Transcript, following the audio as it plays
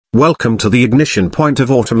Welcome to the ignition point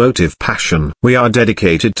of automotive passion. We are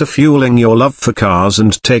dedicated to fueling your love for cars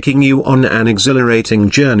and taking you on an exhilarating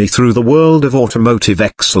journey through the world of automotive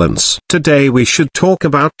excellence. Today we should talk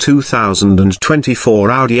about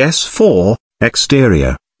 2024 Audi S4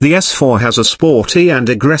 exterior. The S4 has a sporty and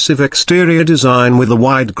aggressive exterior design with a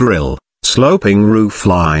wide grille, sloping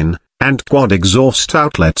roofline, and quad exhaust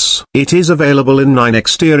outlets. It is available in 9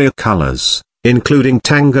 exterior colors, including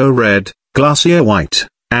Tango Red, Glacier White,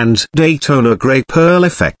 and Daytona Grey Pearl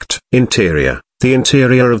Effect. Interior. The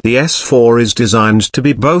interior of the S4 is designed to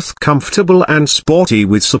be both comfortable and sporty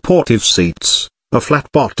with supportive seats, a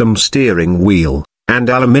flat-bottom steering wheel, and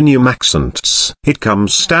aluminium accents. It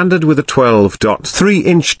comes standard with a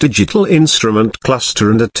 12.3-inch digital instrument cluster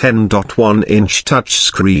and a 10.1-inch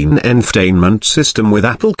touchscreen infotainment system with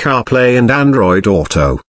Apple CarPlay and Android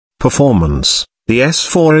Auto. Performance. The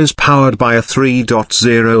S4 is powered by a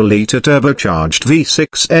 3.0-liter turbocharged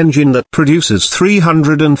V6 engine that produces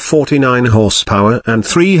 349 horsepower and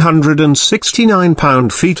 369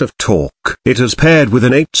 pound-feet of torque. It is paired with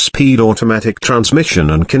an 8-speed automatic transmission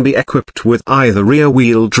and can be equipped with either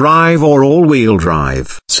rear-wheel drive or all-wheel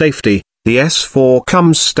drive. Safety. The S4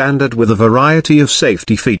 comes standard with a variety of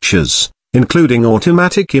safety features, including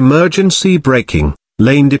automatic emergency braking,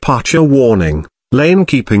 lane departure warning, lane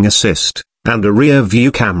keeping assist, and a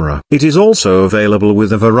rear-view camera. It is also available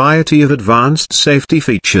with a variety of advanced safety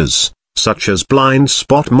features, such as blind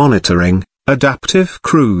spot monitoring, adaptive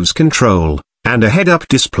cruise control, and a head-up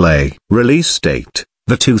display. Release date.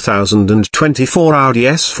 The 2024 Audi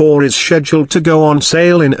S4 is scheduled to go on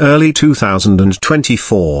sale in early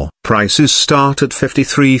 2024. Prices start at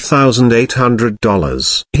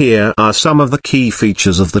 $53,800. Here are some of the key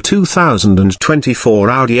features of the 2024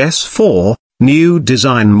 Audi S4. New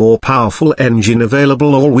design, more powerful engine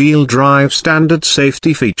available, all-wheel drive, standard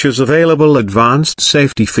safety features available, advanced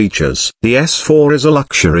safety features. The S4 is a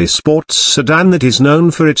luxury sports sedan that is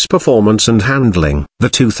known for its performance and handling. The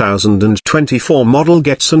 2024 model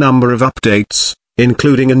gets a number of updates,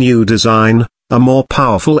 including a new design, a more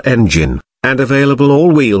powerful engine, and available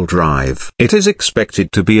all-wheel drive. It is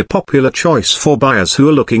expected to be a popular choice for buyers who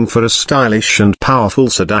are looking for a stylish and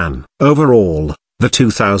powerful sedan. Overall, the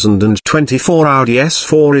 2024 Audi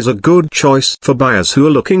S4 is a good choice for buyers who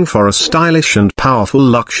are looking for a stylish and powerful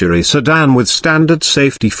luxury sedan with standard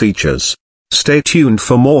safety features. Stay tuned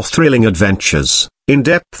for more thrilling adventures,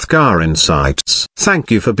 in-depth car insights.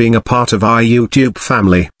 Thank you for being a part of our YouTube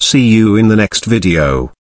family. See you in the next video.